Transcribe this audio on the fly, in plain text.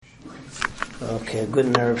Okay, good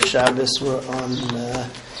Erev Shabbos. We're on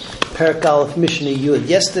Perek Aleph Mishnah Yud.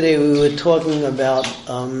 Yesterday we were talking about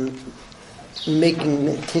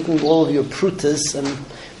taking all of your prutas and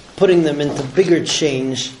putting them into bigger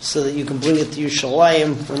change so that you can bring it to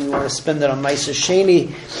Yerushalayim when you want to spend it on Ma'aser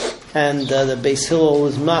Sheni. And the Beis Hillel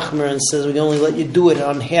is machmer and says we can only let you do it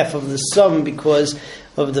on half of the sum because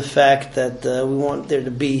of the fact that we want there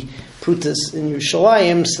to be prutas in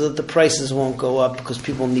Yerushalayim so that the prices won't go up because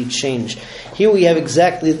people need change. Here we have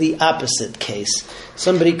exactly the opposite case.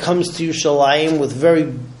 Somebody comes to Yerushalayim with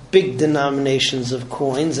very big denominations of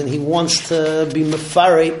coins and he wants to be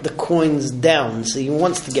mefareit the coins down, so he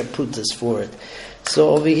wants to get prutas for it. So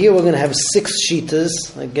over here we're going to have 6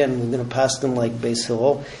 shitas. Again, we're going to pass them like Beis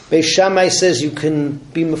Hillel. Beis Shammai says you can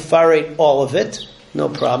be mefareit all of it. No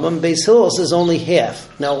problem. Beis Hillel says only half.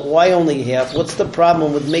 Now, why only half? What's the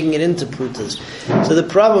problem with making it into prutas? So the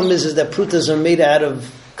problem is that prutas are made out of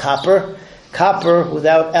copper. Copper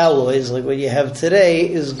without alloys, like what you have today,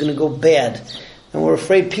 is going to go bad. And we're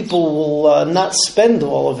afraid people will not spend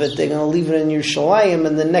all of it. They're going to leave it in Yerushalayim,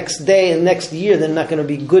 and the next day and next year they're not going to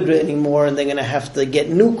be good anymore, and they're going to have to get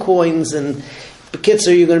new coins. And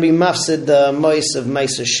B'kitzur, you're going to be mafsid mois of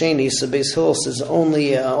Ma'aser Sheni. So Beis Hillel says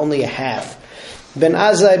only a half. Ben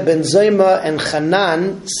Azai, Ben Zoyma, and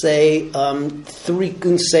Hanan say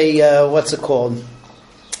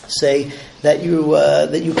Say that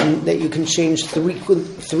you can change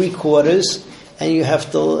three quarters, and you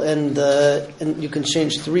have to and you can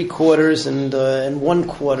change 3 quarters and 1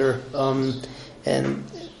 quarter and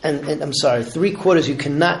I'm sorry, 3 quarters you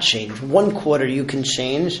cannot change. 1 quarter you can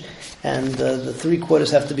change, and the 3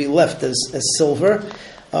 quarters have to be left as silver.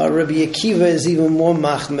 Rabbi Akiva is even more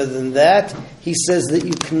machmir than that. He says that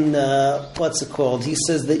you can, He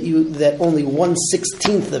says that only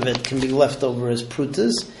 1/16 of it can be left over as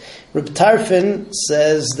prutas. Reb Tarfon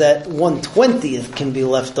says that 1/20 can be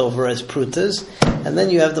left over as prutas. And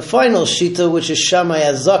then you have the final shita, which is Shammai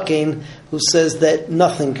Azakin, who says that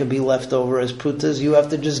nothing can be left over as prutas. You have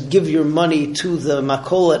to just give your money to the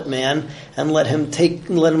makolet man and let him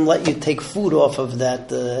let you take food off of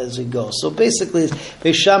that as we go. So basically,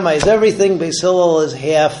 Beis Shammai is everything. Beis Hillel is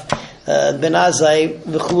half. Ben Azai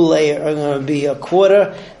v'chulei are going to be a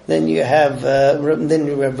quarter. Then you have You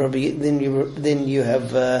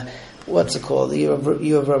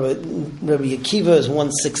have Rabbi Akiva is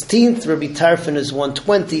 1/16, Rabbi Tarfon is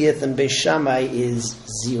 1/20, and Beis Shammai is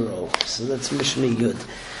 0. So that's Mishnah Yud.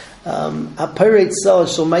 Hapireit selah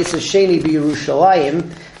shel Ma'aser Sheni b'Yerushalayim.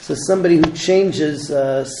 So somebody who changes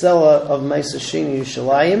selah of Ma'aser Sheni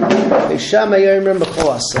Yerushalayim, Beis Shammai yomer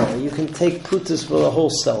b'chol selah. You can take prutas for the whole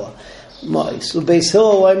selah. So Beis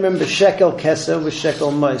Hillel, I remember shekel keser with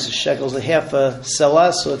shekel mais. A shekel is a half a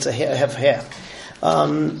selah, so it's a half.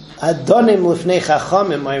 Adonim lifnei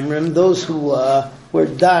chachamim, I remember those who were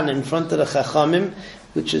done in front of the chachamim,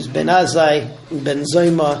 which is Ben Azai, Ben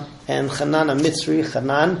Zoyma, and Hanan Mitzri,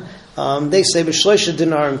 Hanan. They say b'shloisha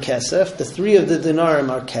dinarim kesef. The 3 of the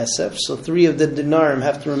dinarim are kesef, so 3 of the dinarim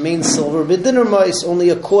have to remain silver. But dinar mais,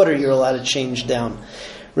 only a quarter you're allowed to change down.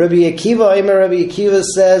 Rabbi Akiva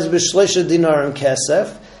says b'shloisha dinarim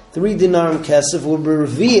kesef. 3 dinarim kesef will be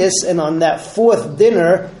revius, and on that 4th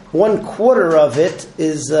dinar, 1/4 of it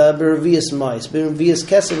is b'revius mais, b'revius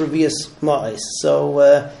kesef, revius mais. So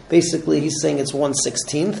basically, he's saying it's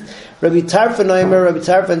 1/16. Rabbi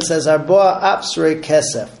Tarfon says arba apsrei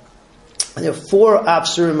kesef. There are 4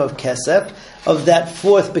 apsurim of kesef. Of that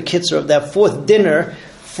 4th b'kitzur, of that 4th dinar,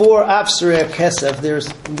 4 apsurei of kesef. There's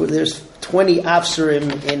 20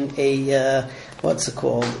 apsurim in a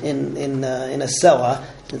in a selah.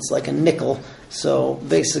 It's like a nickel. So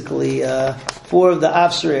basically, 4 of the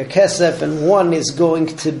apsurei kesef, and 1 is going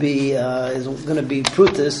to be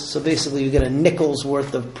prutas. So basically, you get a nickel's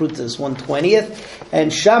worth of prutas, 1/20.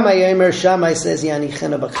 And Shammai says yani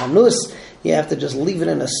chena b'chanus. You have to just leave it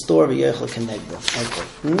in a store v'yochel kenegdo. Okay.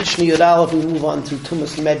 Mishnah Yud Aleph, we move on to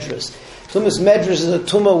Tumas Medras. Tumas Medras is a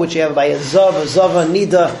tumah which you have by a zava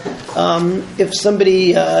nida. If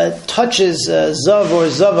somebody touches zav, or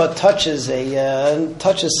zava touches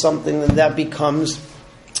something, then that becomes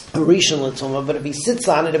a rishon l'tumah. But if he sits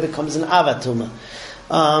on it, it becomes an avatuma.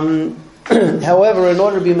 However, in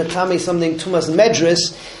order to be matame something tumas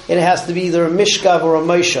medras, it has to be either a mishkav or a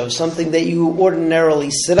moshav, something that you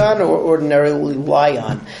ordinarily sit on or ordinarily lie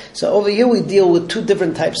on. So over here we deal with 2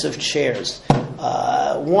 different types of chairs.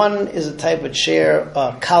 One is a type of chair,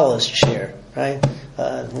 Kala's chair, right?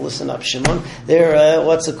 Listen up, Shimon. They're,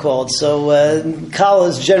 So,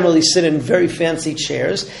 Kalas generally sit in very fancy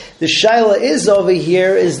chairs. The shaila is over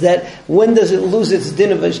here is that when does it lose its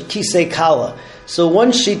din of a kisei kala? So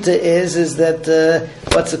one shita is that,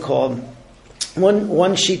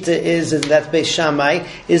 One shita is that Beis Shammai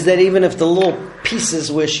is that even if the little pieces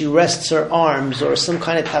where she rests her arms or some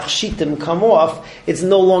kind of tafshitim come off, it's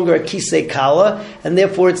no longer a kisei kala, and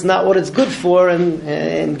therefore it's not what it's good for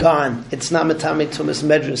and gone. It's not Matame Tumas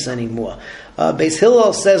Medrus anymore. Beis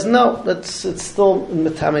Hillel says no, it's still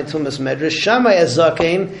Matame Tumas Medrus. Shammai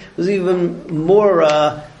Azaken was even more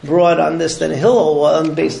broad on this than Hillel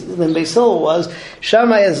than Beis Hillel was.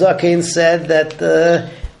 Shammai Azaken said that.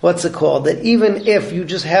 That even if you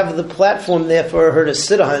just have the platform there for her to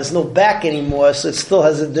sit on, there's no back anymore, so it still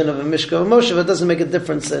has a din of a mishka of Moshe, it doesn't make a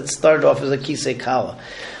difference that it started off as a kisei kala.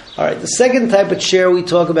 Alright, the second type of chair we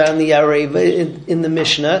talk about in the Areva, in the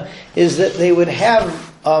Mishnah, is that they would have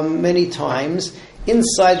many times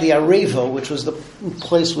inside the Areva, which was the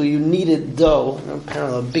place where you kneaded dough,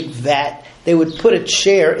 apparently a big vat, they would put a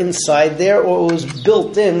chair inside there, or it was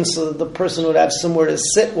built in so that the person would have somewhere to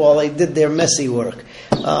sit while they did their messy work.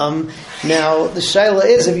 Now the shaila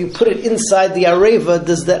is, if you put it inside the areva,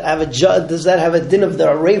 does that have a din of the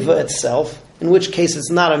areva itself? In which case,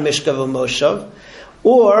 it's not a mishkav or moshav,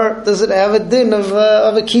 or does it have a din of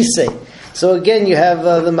a kisei? So again, you have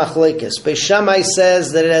the machlekes. Beis Shammai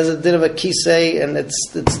says that it has a din of a kisei and it's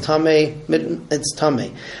tamei. It's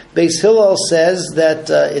tamei. Beis Hillel says that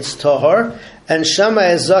it's tahor, and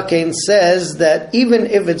Shammai Zaken says that even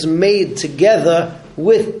if it's made together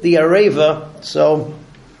with the areva, so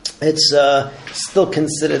it's still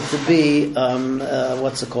considered to be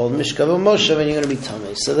mishkav or moshav, and you're going to be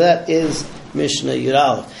tamei. So that is Mishnah Yud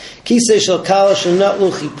Aleph. Kisei shel kala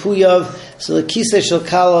shenatlu chipuyav. So the kisei shel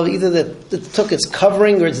kala, either that it took its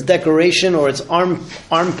covering or its decoration or its arm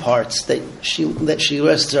parts that she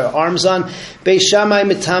rests her arms on. Beis Shammai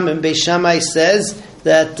mitamim. Beis Shammai says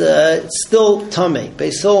that it's still tamei.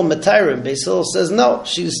 Beis Hillel matayrim. Beis Hillel says no,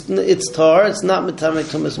 it's tar. It's not matamei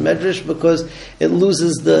tumas medrash because it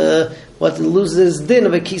loses din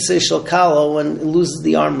of a kisei shel kala when it loses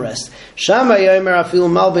the armrest. Shammai yomer afilu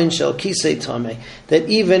malbin shel kisei tamei. That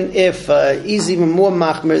even if he's even more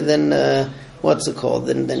machmir than than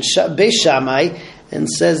Beis Shammai, and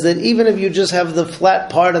says that even if you just have the flat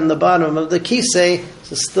part on the bottom of the kisei,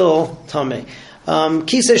 it's still tamei.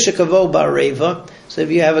 Kisei shekavo bareva. So if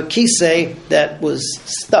you have a kisei that was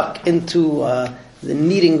stuck into the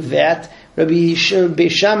kneading vat, Rabbi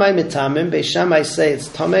Beis Shammai mitamim. Beis Shammai say it's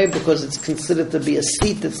tamei because it's considered to be a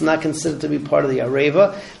seat. It's not considered to be part of the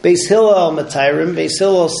areva. Beis Hillel matayrim. Beis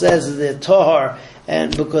Hillel says the tohar,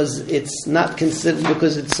 and because it's not considered,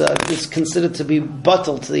 because it's considered to be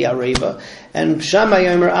batal to the areva. And Shammai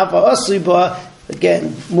yomer ava asliba.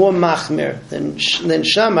 Again, more machmir than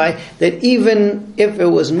Shammai, that even if it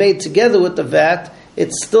was made together with the vat,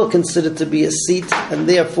 it's still considered to be a seat, and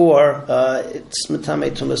therefore it's matamei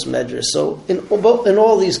tumas medrash. So in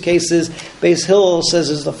all these cases, Beis Hillel says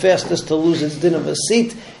is the fastest to lose its din of a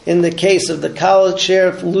seat. In the case of the kala chair,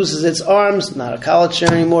 it loses its arms, not a kala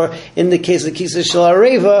chair anymore. In the case of kisei shel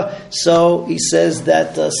areva, so he says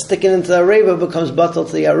that sticking into the areva becomes batal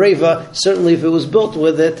to the areva. Certainly, if it was built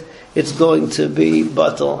with it, it's going to be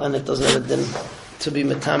batal, and it doesn't have a din to be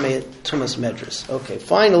matamei tumas medrash. Okay,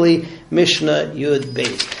 finally, Mishnah Yud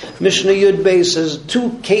Beis. Mishnah Yud Beis has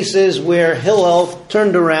two cases where Hillel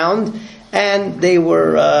turned around and they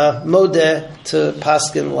were modeh to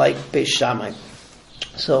paskin like Beis Shammai.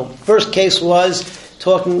 So, first case was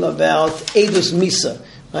talking about Edus Misa.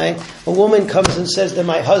 Right? A woman comes and says that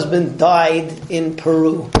my husband died in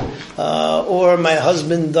Peru, or my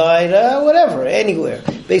husband died, anywhere.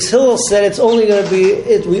 Beis Hillel said it's only going to be,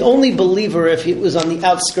 we only believe her if it was on the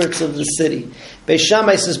outskirts of the city. Beis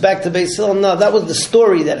Shammai says back to Beis Hillel, no, that was the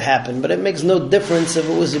story that happened, but it makes no difference if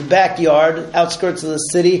it was a backyard, outskirts of the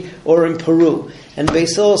city, or in Peru. And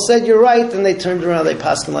Beis Hillel said, you're right, and they turned around, they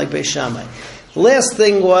passed him like Beis Shammai. The last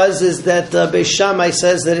thing is that Beis Shammai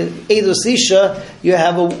says that in Edus Isha, you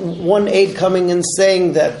have one aid coming and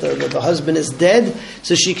saying that the husband is dead,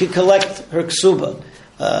 so she could collect her ksuba.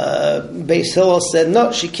 Beis Hillel said,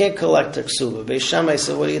 no, she can't collect her ksuba. Beis Shammai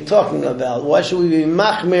said, what are you talking about? Why should we be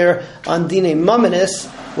machmir on dinei mamanis,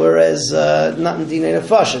 whereas not in dinei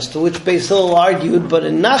nefashis? To which Beis Hillel argued, but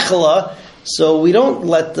in Nachala, so we don't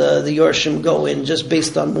let the Yorshim go in just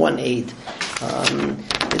based on one aid.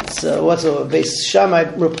 Beis Shammai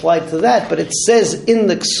replied to that, but it says in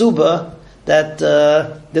the ksuba that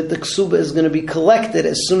the ksuba is going to be collected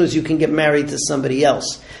as soon as you can get married to somebody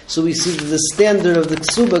else. So we see that the standard of the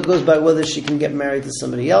ksuba goes by whether she can get married to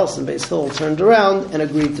somebody else, and Beis Hillel turned around and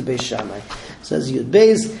agreed to Beis Shammai. Says Yud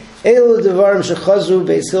Beis, Elu devarim shechazru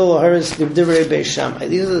Beis Hillel haris divrei Beis Shammai.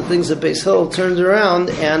 These are the things that Beis Hillel turned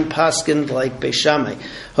around and paskined like Beis Shammai.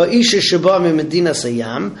 Ha'isha sheba mi Medina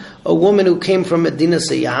Sayam, a woman who came from Medina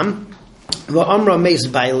Sayam, Va'amra Meis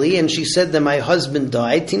Baili, and she said that my husband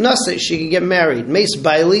died. Tinasa, she could get married. Meis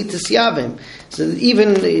Baili Tisyavim. So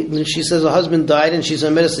even when she says her husband died and she's a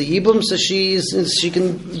Medasa Yibum, so she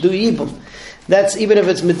can do Yibum. That's even if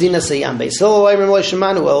it's Medina Sayyam.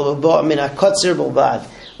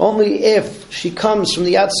 Only if she comes from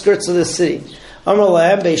the outskirts of the city. Whether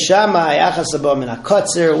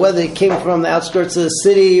it came from the outskirts of the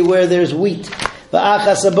city where there's wheat.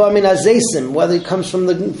 Whether it comes from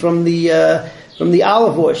the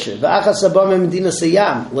olive orchard.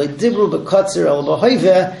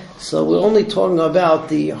 So we're only talking about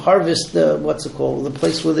the harvest, the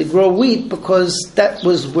place where they grow wheat, because that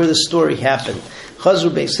was where the story happened.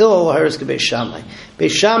 Chazru Beis Hillel, Haris Beis Shammai.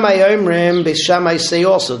 Beis Shammai Omrim, Beis Shammai say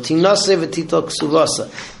also, Tinase v'tital ksuvasa,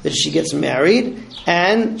 that she gets married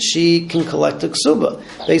and she can collect a ksuba.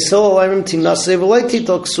 Beis Hillel Omrim, Tinase v'lei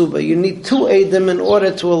tital ksuba. You need 2 edim in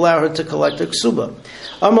order to allow her to collect a ksuba.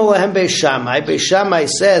 Amar lahem Beis Shammai. Beis Shammai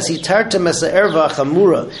says, Hitarta mesa erva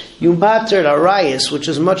chamura. You mattered arayis, which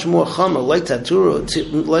is much more chamur, leitaturu,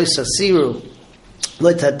 leisasiru.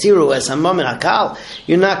 As a mammon akal,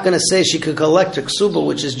 you're not going to say she could collect a ksuba,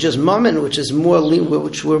 which is just mammon, which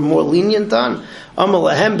we're more lenient on.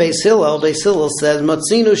 Amalahem Beis Hillel says,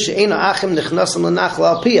 Matzinu she'ena achim nechnasam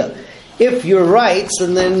lenachla al piyah. If you're right, so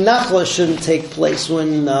then nachla shouldn't take place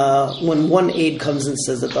when one aide comes and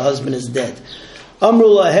says that the husband is dead. Amru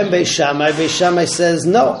lahem Beis Shammai. Beis Shammai says,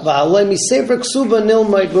 no, va'alemi sefer ksuba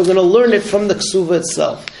nilmait. We're going to learn it from the ksuba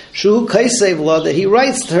itself. Shuhu kaisev law, that he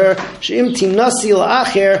writes to her, she'im timnasi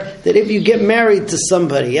la'acher, that if you get married to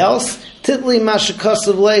somebody else, titli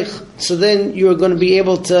mashakasav leich, so then you're going to be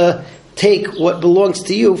able to take what belongs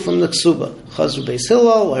to you from the ksuba. Chazru Beis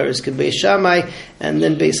Hillel, Haris Beis Shammai, and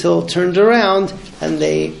then Beis Hillel turned around and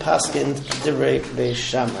they paskined Divrei Beis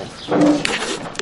Shammai.